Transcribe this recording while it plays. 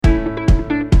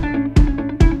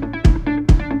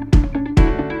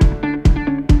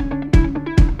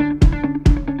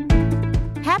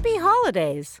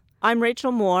holidays. I'm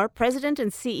Rachel Moore, President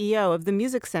and CEO of the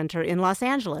Music Center in Los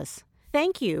Angeles.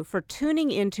 Thank you for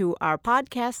tuning into our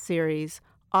podcast series,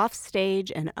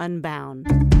 Offstage and Unbound.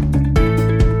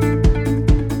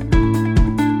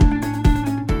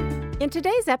 In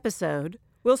today's episode,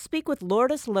 we'll speak with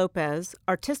Lourdes Lopez,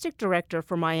 Artistic Director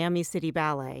for Miami City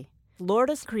Ballet.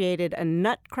 Lourdes created a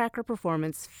Nutcracker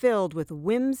performance filled with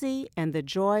whimsy and the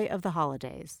joy of the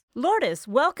holidays. Lourdes,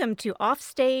 welcome to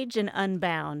Offstage and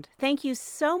Unbound. Thank you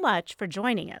so much for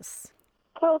joining us.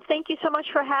 Well, thank you so much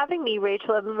for having me,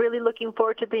 Rachel. I'm really looking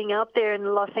forward to being out there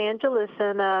in Los Angeles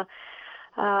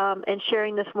and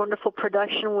sharing this wonderful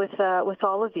production with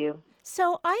all of you.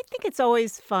 So I think it's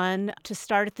always fun to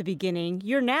start at the beginning.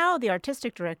 You're now the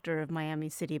artistic director of Miami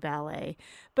City Ballet,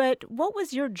 but what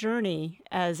was your journey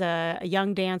as a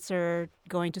young dancer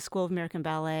going to School of American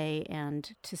Ballet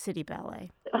and to City Ballet?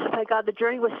 Oh my God, the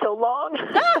journey was so long.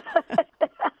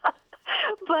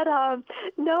 But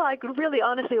no, I really,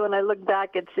 honestly, when I look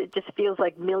back, it just feels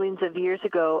like millions of years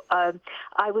ago.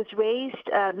 I was raised,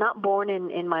 not born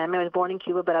in Miami. I was born in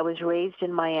Cuba, but I was raised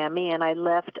in Miami, and I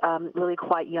left really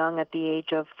quite young at the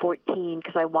age of 14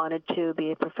 because I wanted to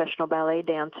be a professional ballet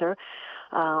dancer.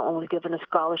 I was given a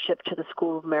scholarship to the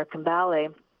School of American Ballet,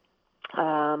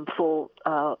 full,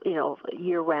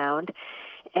 year-round.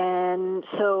 And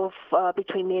so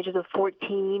between the ages of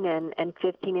 14 and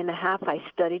 15 and a half, I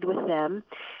studied with them.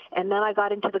 And then I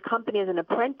got into the company as an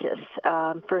apprentice,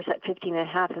 first at 15 and a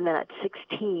half and then at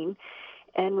 16,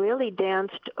 and really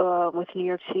danced with New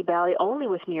York City Ballet, only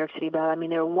with New York City Ballet. I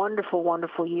mean, they were wonderful,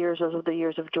 wonderful years. Those were the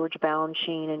years of George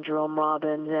Balanchine and Jerome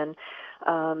Robbins. And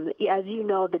as you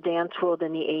know, the dance world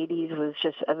in the 80s was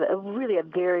just really a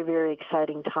very, very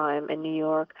exciting time in New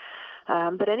York.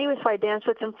 But anyway, so I danced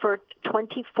with him for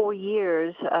 24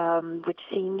 years, which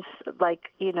seems like,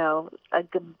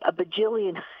 a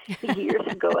bajillion years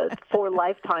ago, 4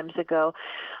 lifetimes ago.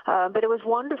 But it was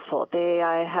wonderful.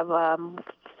 I have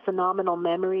phenomenal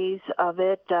memories of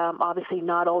it. Obviously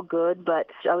not all good, but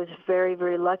I was very,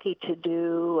 very lucky to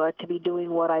be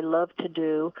doing what I love to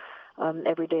do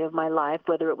every day of my life,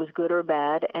 whether it was good or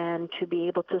bad, and to be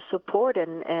able to support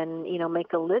and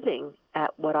make a living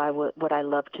at what I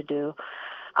love to do.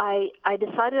 I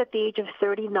decided at the age of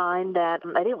 39 that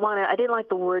I didn't like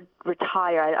the word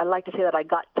retire. I like to say that I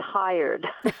got tired.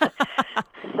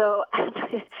 So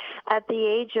at the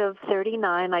age of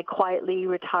 39, I quietly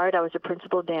retired. I was a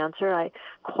principal dancer. I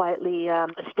quietly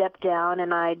stepped down,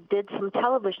 and I did some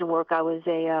television work. I was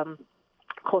a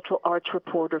cultural arts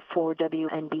reporter for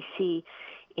WNBC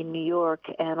in New York,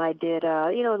 and I did a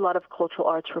lot of cultural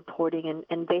arts reporting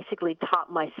and basically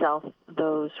taught myself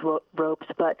those ropes.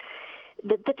 But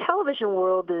the television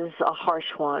world is a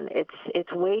harsh one.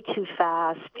 It's way too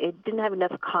fast. It didn't have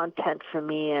enough content for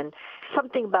me, and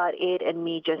something about it and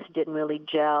me just didn't really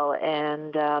gel.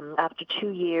 And after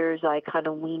 2 years, I kind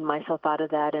of weaned myself out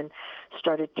of that and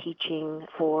started teaching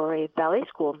for a ballet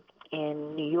school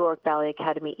in New York, Ballet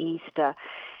Academy East,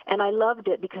 and I loved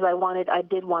it because I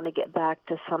did want to get back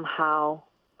to somehow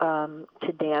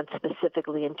to dance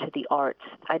specifically into the arts.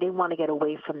 I didn't want to get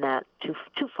away from that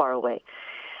too far away,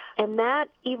 and that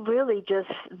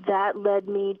that led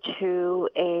me to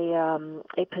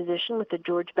a position with the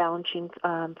George Balanchine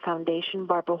Foundation,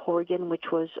 Barbara Horgan, which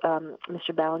was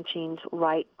Mr. Balanchine's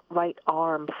right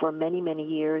arm for many, many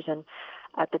years, and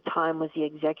at the time was the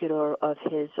executor of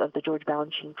the George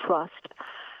Balanchine Trust,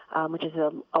 which is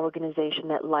an organization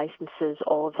that licenses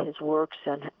all of his works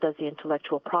and does the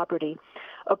intellectual property,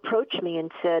 approached me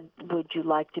and said, would you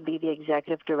like to be the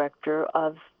executive director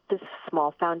of this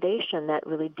small foundation that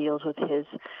really deals with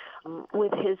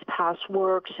his past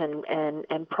works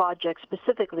and projects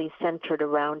specifically centered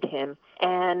around him.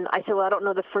 And I said, well, I don't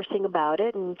know the first thing about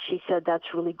it. And she said, that's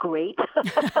really great.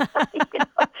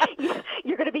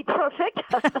 You're going to be perfect.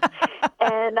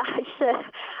 And I said,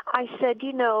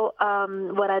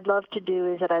 what I'd love to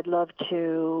do is that I'd love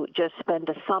to just spend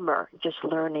a summer just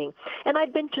learning. And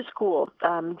I'd been to school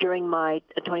during my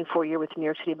 24 year with New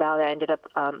York City Ballet. I ended up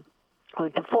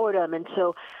going to Fordham, and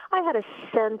so I had a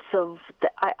sense of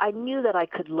I knew that I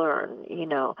could learn,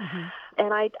 Mm-hmm.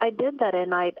 And I did that,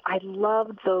 and I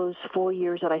loved those 4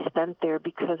 years that I spent there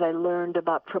because I learned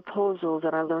about proposals,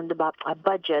 and I learned about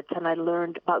budgets, and I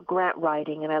learned about grant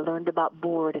writing, and I learned about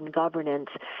board and governance,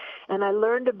 and I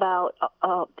learned about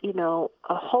a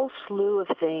whole slew of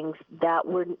things that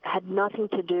had nothing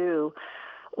to do,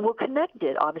 were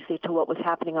connected obviously to what was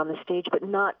happening on the stage, but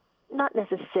not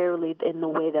necessarily in the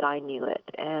way that I knew it.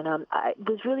 And it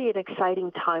was really an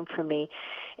exciting time for me.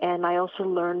 And I also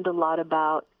learned a lot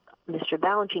about Mr.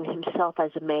 Balanchine himself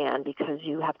as a man, because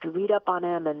you have to read up on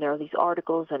him, and there are these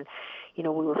articles, and we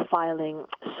were filing.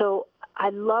 So I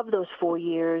loved those 4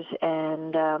 years,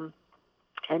 and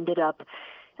ended up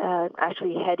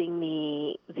actually heading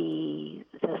the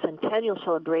centennial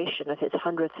celebration of his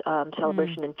 100th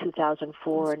celebration in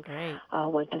 2004. That's great.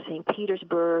 Went to St.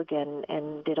 Petersburg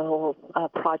and did a whole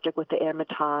project with the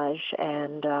Hermitage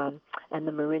and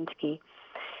the Mariinsky.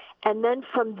 And then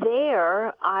from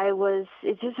there,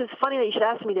 it's just funny that you should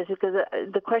ask me this, because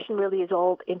the question really is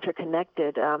all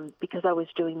interconnected. Because I was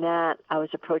doing that, I was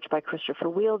approached by Christopher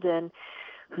Wheeldon,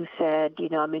 who said,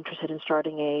 I'm interested in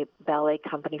starting a ballet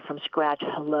company from scratch.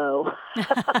 Hello.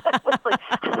 I was like,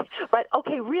 right,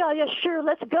 okay, real, yeah, sure,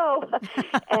 let's go.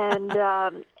 And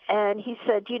he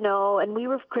said,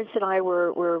 and Chris and I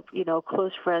were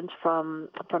close friends from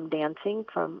dancing,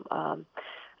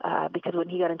 because when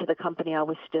he got into the company, I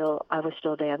was still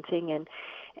dancing, and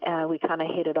we kind of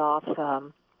hit it off.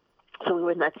 So we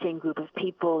were in that same group of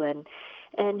people, and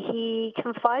he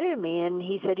confided in me, and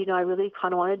he said, I really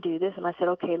kind of want to do this. And I said,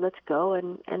 okay, let's go.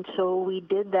 And so we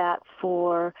did that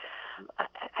for,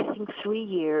 I think, 3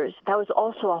 years. That was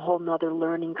also a whole nother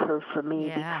learning curve for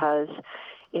me, because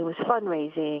it was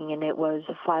fundraising, and it was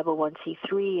a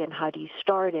 501c3, and how do you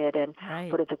start it, and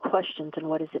what are the questions, and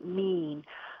what does it mean,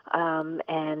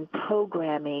 and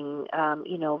programming,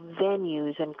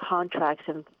 venues and contracts,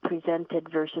 and presented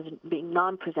versus being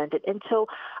non-presented. And so,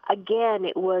 again,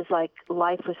 it was like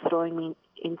life was throwing me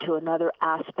into another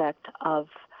aspect of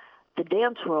the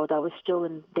dance world. I was still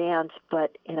in dance,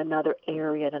 but in another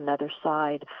area, in another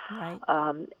side. Right.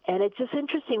 And it's just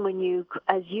interesting when you,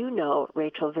 as you know,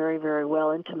 Rachel, very, very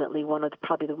well, intimately,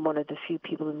 probably one of the few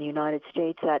people in the United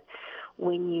States that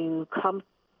when you're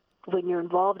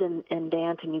involved in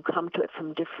dance and you come to it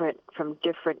from different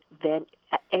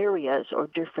areas or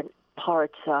different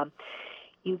parts,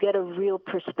 you get a real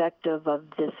perspective of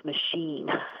this machine,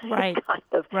 right? kind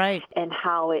of, right, and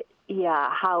how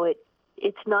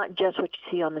it's not just what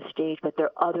you see on the stage, but there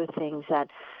are other things that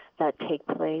take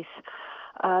place.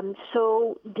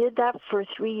 So did that for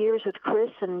 3 years with Chris,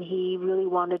 and he really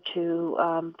wanted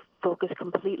to focus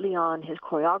completely on his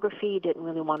choreography. He didn't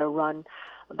really want to run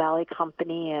a ballet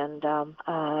company, and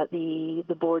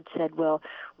the board said, well,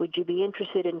 would you be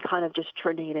interested in kind of just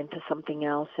turning it into something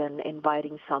else and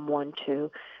inviting someone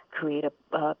to create a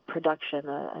production,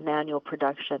 an annual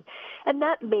production? And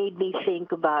that made me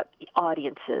think about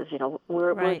audiences.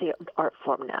 Where's the art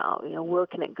form now? Where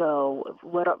can it go?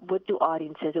 What do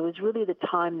audiences? It was really the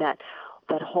time that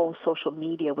whole social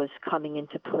media was coming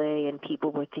into play, and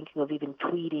people were thinking of even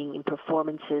tweeting in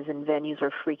performances, and venues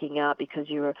were freaking out because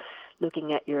you were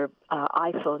looking at your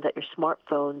iPhones, at your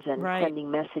smartphones, and sending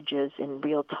messages in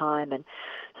real time. And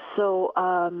so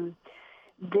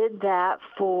did that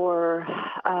for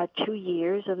 2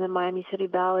 years, and then Miami City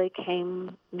Ballet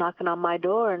came knocking on my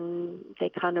door, and they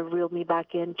kind of reeled me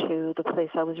back into the place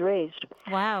I was raised.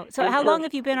 Wow. So how long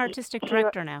have you been artistic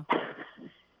director now?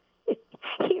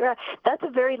 That's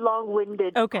a very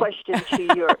long-winded question to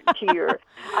your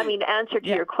answer to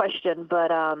your question.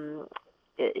 But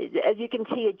as you can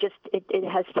see, it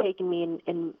has taken me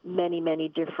in many, many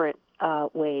different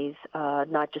ways,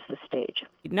 not just the stage.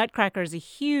 Nutcracker is a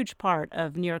huge part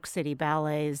of New York City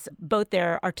Ballet's, both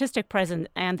their artistic presence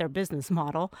and their business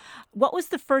model. What was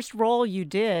the first role you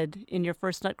did in your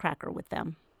first Nutcracker with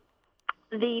them?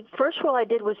 The first role I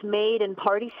did was maid in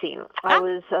Party Scene. I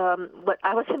was a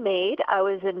maid. I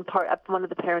was in one of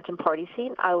the parents in Party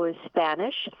Scene. I was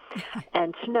Spanish,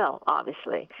 and Snow,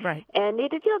 obviously. Right. And there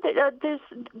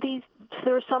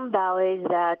are some ballets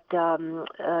that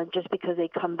just because they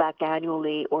come back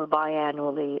annually or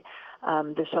biannually,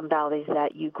 there's some ballets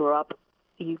that you grow up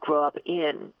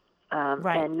in,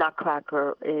 and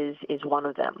Nutcracker is one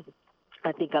of them.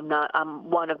 I think I'm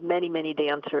one of many, many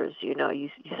dancers.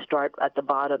 You start at the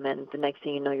bottom, and the next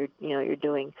thing you're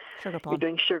doing Sugar Plum. You're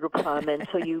doing Sugar Plum, and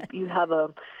so you have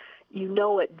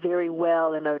it very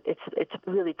well, and it's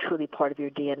really truly part of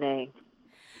your DNA.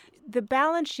 The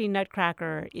Balanchine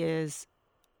Nutcracker is,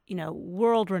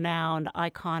 world-renowned,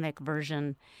 iconic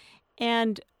version,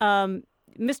 and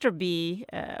Mr. B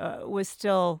was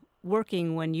still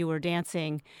working when you were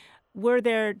dancing.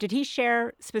 Did he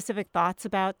share specific thoughts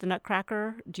about the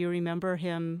Nutcracker? Do you remember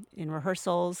him in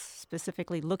rehearsals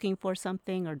specifically looking for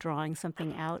something or drawing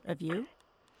something out of you?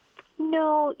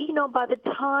 No, by the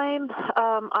time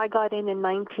I got in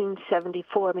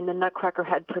 1974, the Nutcracker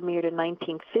had premiered in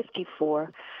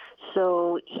 1954,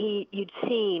 so he'd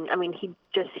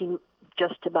just seen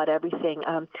just about everything.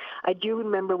 I do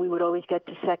remember we would always get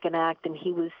to second act, and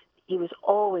he he was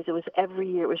always, it was every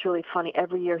year, it was really funny,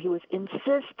 every year he was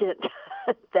insistent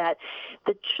that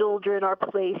the children are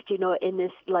placed, in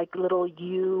this like little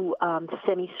U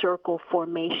semicircle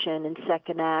formation in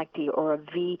second act or a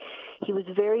V. He was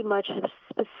very much,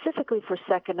 specifically for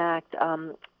second act,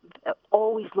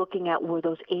 always looking at where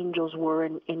those angels were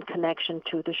in connection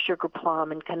to the sugar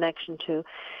plum, in connection to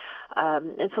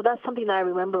and so that's something that I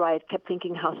remember. I kept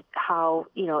thinking how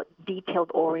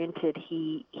detailed oriented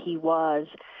he was,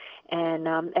 and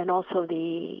also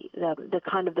the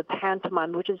kind of the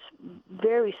pantomime, which is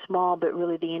very small, but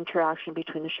really the interaction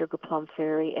between the Sugar Plum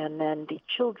Fairy and then the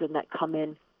children that come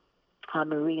in,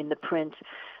 Marie and the Prince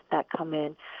that come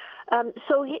in.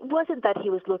 So it wasn't that he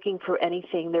was looking for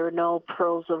anything. There were no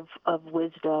pearls of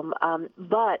wisdom.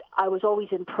 But I was always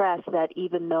impressed that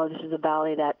even though this is a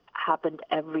ballet that happened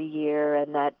every year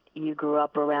and that you grew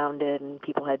up around it and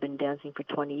people had been dancing for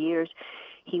 20 years,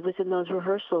 he was in those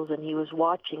rehearsals and he was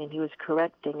watching and he was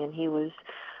correcting and he was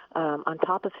on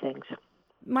top of things.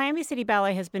 Miami City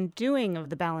Ballet has been doing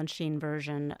the Balanchine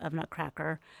version of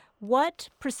Nutcracker. What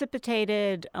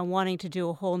precipitated wanting to do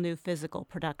a whole new physical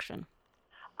production?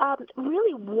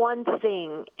 Really one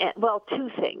thing, well, two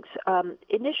things.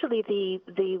 Initially,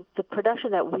 the production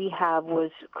that we have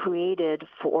was created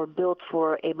or built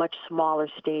for a much smaller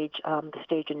stage, the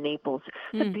stage in Naples.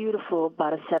 It's a beautiful,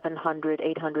 about a 700,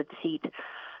 800 seat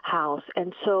house.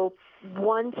 And so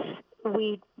once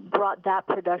we brought that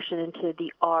production into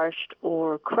the Arsht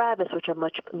or Kravis, which are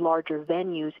much larger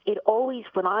venues, it always,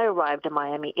 when I arrived in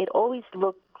Miami, it always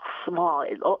looked small.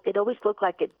 It always looked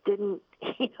like it didn't,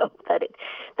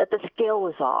 that the scale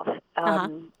was off.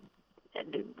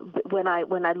 When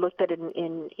I looked at it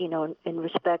in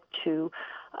respect to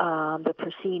the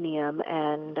proscenium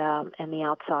and the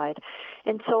outside,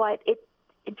 and so it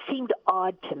seemed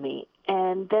odd to me.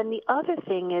 And then the other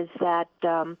thing is that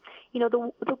the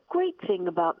great thing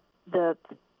about the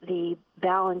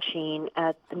Balanchine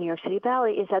at the New York City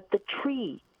Ballet is that the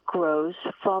tree grows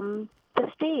from the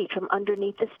stage, from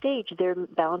underneath the stage. Their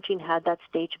Balanchine had that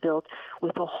stage built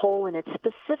with a hole in it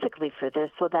specifically for this,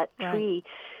 so that tree,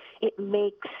 it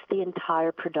makes the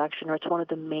entire production, or it's one of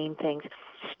the main things.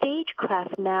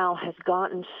 Stagecraft now has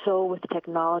gotten so, with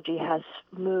technology, has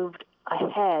moved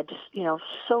ahead,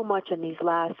 so much in these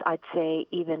last, I'd say,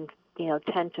 even, 10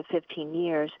 to 15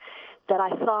 years, that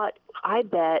I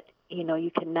bet,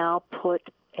 you can now put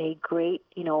a great,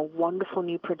 wonderful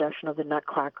new production of the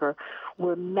Nutcracker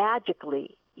where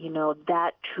magically,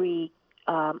 that tree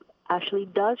actually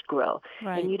does grow.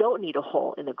 Right. And you don't need a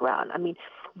hole in the ground. I mean,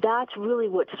 that's really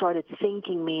what started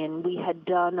thinking me. And we had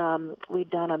done, we'd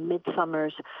done a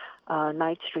Midsummer's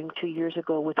Night's Dream 2 years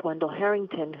ago with Wendell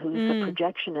Harrington, who's the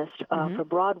projectionist for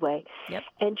Broadway. Yep.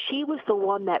 And she was the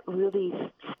one that really,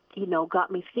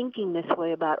 got me thinking this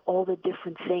way about all the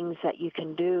different things that you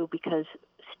can do, because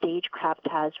stagecraft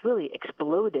has really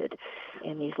exploded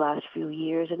in these last few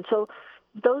years. And so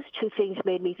those two things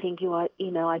made me think,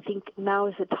 I think now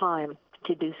is the time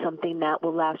to do something that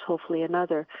will last hopefully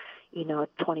another,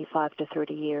 25 to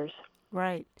 30 years.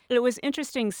 Right. It was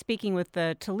interesting speaking with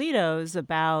the Toledos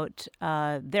about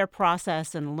their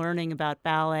process and learning about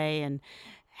ballet, and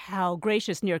how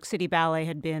gracious New York City Ballet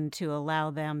had been to allow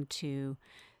them to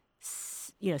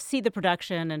see the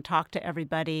production and talk to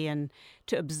everybody and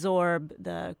to absorb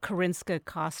the Karinska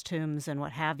costumes and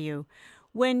what have you.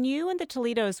 When you and the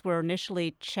Toledos were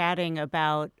initially chatting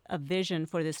about a vision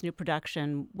for this new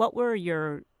production, what were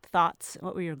your thoughts?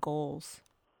 What were your goals?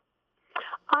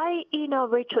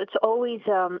 Rachel, it's always,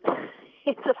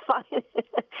 it's a fine,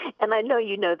 and I know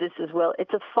you know this as well,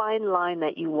 it's a fine line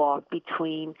that you walk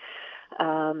between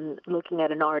looking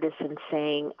at an artist and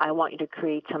saying, I want you to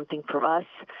create something for us.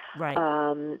 Right.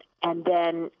 And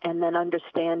then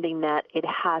understanding that it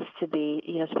has to be,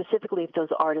 specifically if those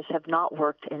artists have not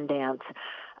worked in dance,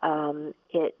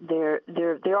 there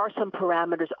are some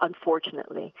parameters,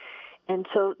 unfortunately. And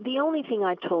so the only thing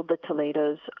I told the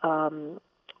Toledos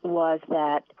was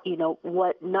that,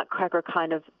 what Nutcracker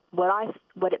kind of,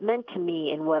 what it meant to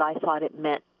me and what I thought it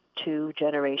meant to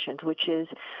generations, which is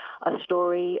a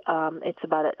story. It's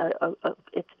about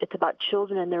it's about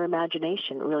children and their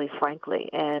imagination, really, frankly,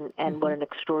 and what an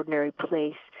extraordinary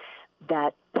place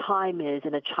that time is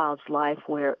in a child's life,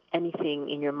 where anything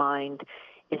in your mind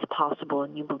is possible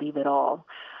and you believe it all.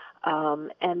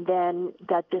 And then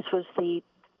that this was the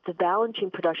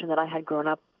Balanchine production that I had grown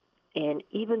up in,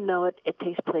 even though it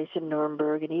takes place in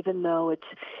Nuremberg, and even though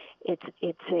it's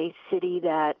a city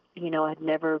that I'd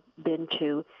never been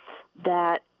to,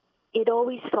 that it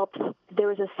always felt there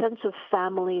was a sense of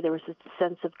family, there was a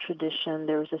sense of tradition,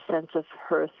 there was a sense of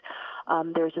hearth,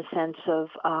 there was a sense of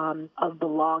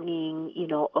belonging,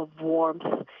 of warmth,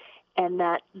 and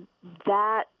that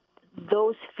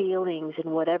those feelings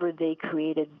and whatever they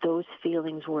created, those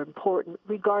feelings were important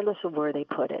regardless of where they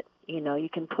put it. You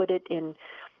can put it in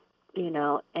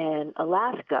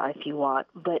Alaska if you want,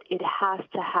 but it has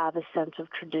to have a sense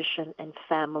of tradition and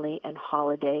family and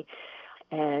holiday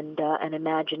and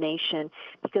imagination,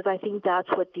 because I think that's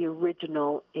what the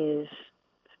original is.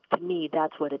 To me,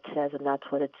 that's what it says, and that's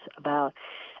what it's about.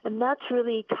 And that's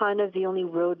really kind of the only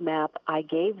roadmap I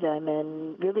gave them,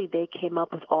 and really they came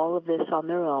up with all of this on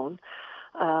their own.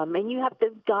 And you have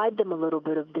to guide them a little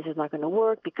bit of, this is not going to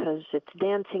work because it's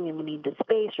dancing and we need the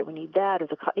space or we need that, or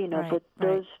but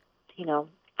those,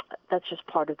 that's just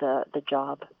part of the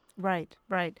job. Right.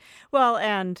 Well,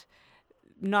 and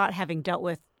not having dealt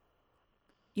with,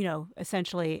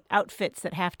 essentially outfits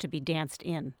that have to be danced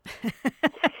in.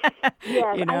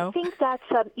 Yes, I think that's,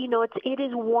 it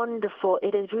is wonderful.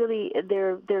 It is really,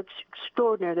 they're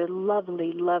extraordinary. They're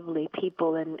lovely, lovely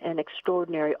people and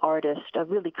extraordinary artists,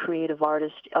 really creative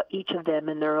artists, each of them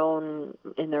in their own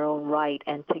right,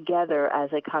 and together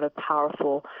as a kind of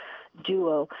powerful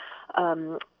duo.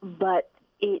 But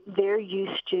they're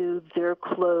used to their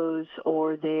clothes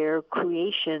or their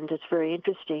creations. It's very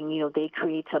interesting. They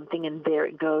create something and there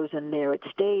it goes and there it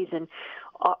stays. And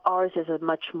ours is a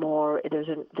much more, there's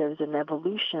an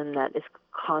evolution that is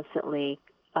constantly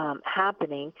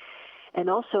happening. And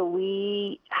also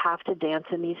we have to dance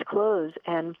in these clothes.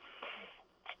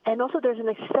 And also there's an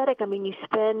aesthetic. I mean, you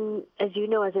spend, as you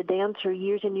know, as a dancer,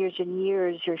 years and years and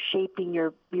years, you're shaping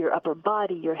your upper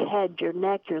body, your head, your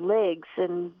neck, your legs,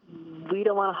 and we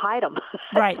don't want to hide them.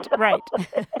 Right.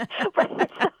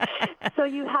 So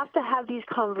you have to have these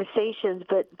conversations,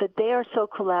 but they are so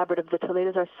collaborative. The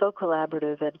Toledos are so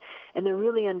collaborative, and they're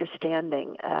really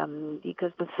understanding,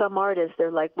 because with some artists,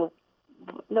 they're like, well,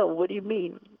 no, what do you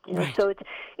mean? Right. So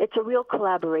it's a real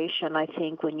collaboration, I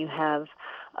think, when you have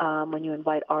when you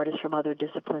invite artists from other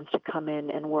disciplines to come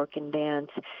in and work and dance.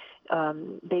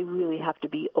 They really have to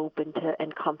be open to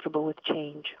and comfortable with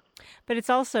change. But it's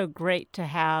also great to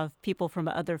have people from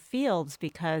other fields,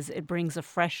 because it brings a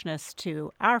freshness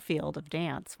to our field of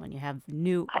dance when you have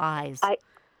new eyes.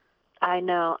 I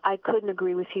know. I couldn't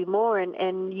agree with you more.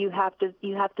 And you have to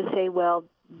say, well,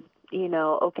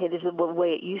 okay, this is the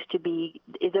way it used to be.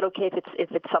 Is it okay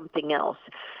if it's something else?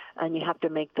 And you have to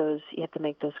make those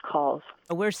calls.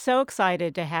 We're so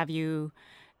excited to have you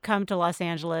come to Los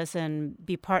Angeles and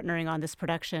be partnering on this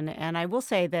production. And I will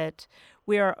say that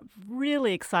we are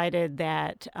really excited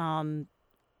that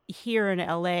here in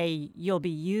LA, you'll be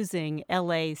using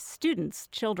LA students,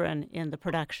 children, in the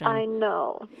production. I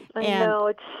know.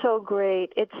 It's so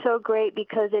great. It's so great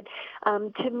because it,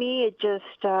 to me, it just,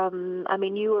 you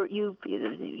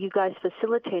guys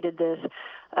facilitated this,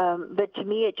 but to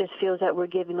me, it just feels that we're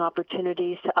giving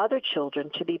opportunities to other children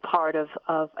to be part of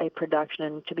a production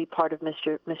and to be part of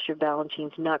Mr.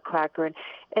 Balanchine's Nutcracker,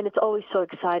 and it's always so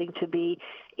exciting to be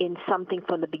in something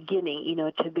from the beginning,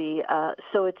 to be,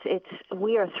 so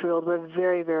we are thrilled. We're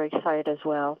very, very excited as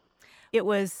well. It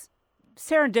was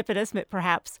serendipitous,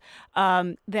 perhaps,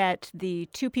 that the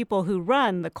two people who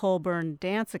run the Colburn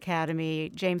Dance Academy,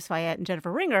 James Fayette and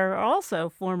Jennifer Ringer, are also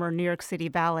former New York City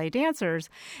Ballet dancers.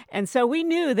 And so we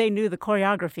knew they knew the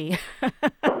choreography.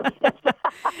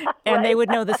 And Right. They would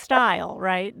know the style,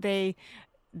 right? Right.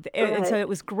 And so it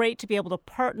was great to be able to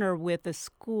partner with a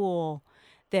school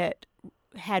that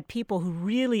had people who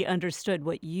really understood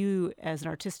what you as an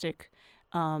artistic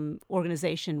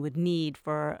organization would need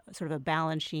for sort of a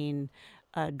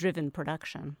Balanchine-driven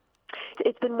production.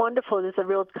 It's been wonderful. There's a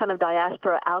real kind of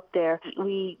diaspora out there.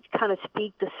 We kind of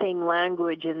speak the same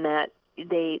language in that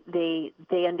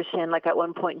they understand. Like at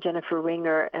one point, Jennifer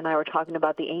Ringer and I were talking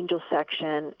about the angel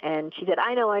section, and she said,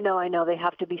 I know, they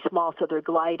have to be small so they're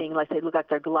gliding, like they look like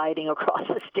they're gliding across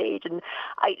the stage. And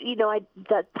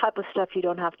that type of stuff you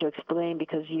don't have to explain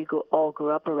because you all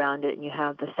grew up around it and you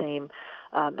have the same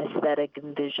aesthetic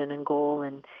and vision and goal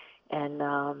and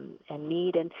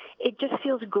need. And it just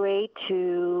feels great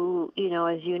to,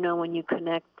 as you know, when you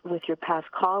connect with your past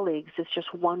colleagues, it's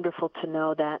just wonderful to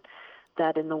know that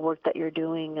in the work that you're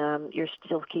doing, you're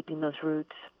still keeping those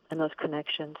roots and those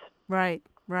connections. Right.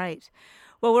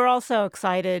 Well, we're also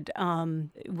excited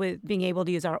with being able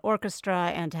to use our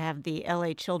orchestra and to have the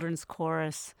LA Children's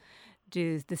Chorus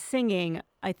do the singing.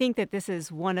 I think that this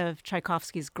is one of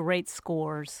Tchaikovsky's great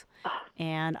scores,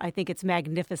 and I think it's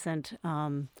magnificent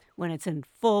when it's in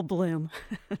full bloom.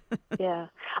 Yeah.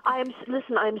 I'm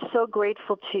so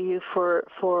grateful to you for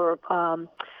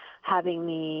having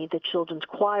the children's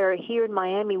choir. Here in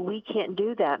Miami, we can't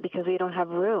do that because we don't have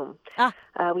room.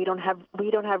 We don't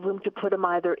have room to put them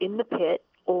either in the pit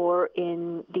or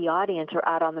in the audience or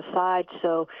out on the side.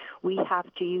 So we have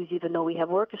to use, even though we have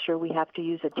orchestra, we have to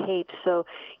use a tape. So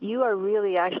you are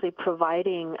really actually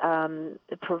providing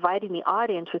the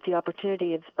audience with the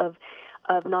opportunity of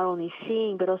not only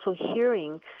seeing but also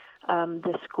hearing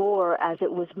the score as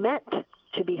it was meant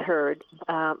to be heard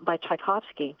by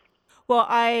Tchaikovsky. Well,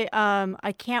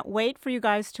 I can't wait for you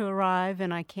guys to arrive,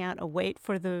 and I can't wait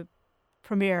for the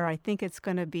premiere. I think it's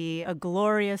going to be a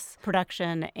glorious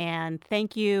production, and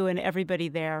thank you and everybody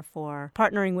there for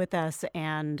partnering with us,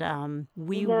 and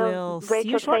we will see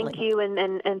you shortly. Rachel, thank you,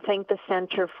 and thank the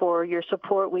Center for your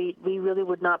support. We really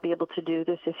would not be able to do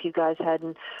this if you guys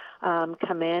hadn't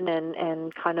come in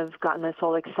and kind of gotten us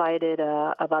all excited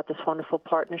about this wonderful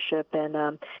partnership.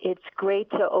 And it's great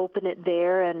to open it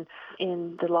there and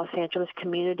in the Los Angeles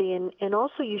community. And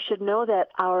also you should know that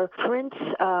our prince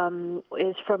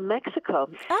is from Mexico.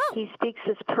 Oh. He speaks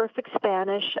this perfect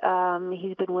Spanish.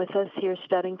 He's been with us here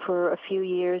studying for a few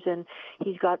years, and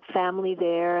he's got family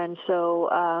there. And so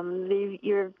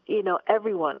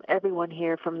everyone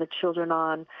here from the children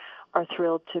on are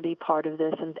thrilled to be part of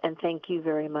this, and thank you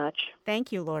very much.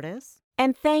 Thank you, Lourdes.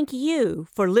 And thank you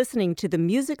for listening to the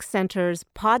Music Center's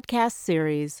podcast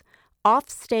series,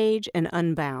 Offstage and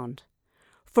Unbound.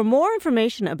 For more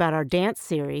information about our dance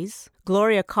series,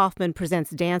 Gloria Kaufman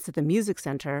Presents Dance at the Music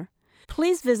Center,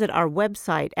 please visit our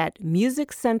website at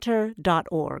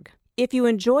musiccenter.org. If you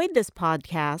enjoyed this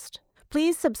podcast,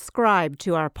 please subscribe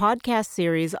to our podcast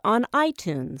series on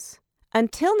iTunes.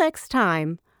 Until next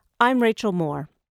time, I'm Rachel Moore.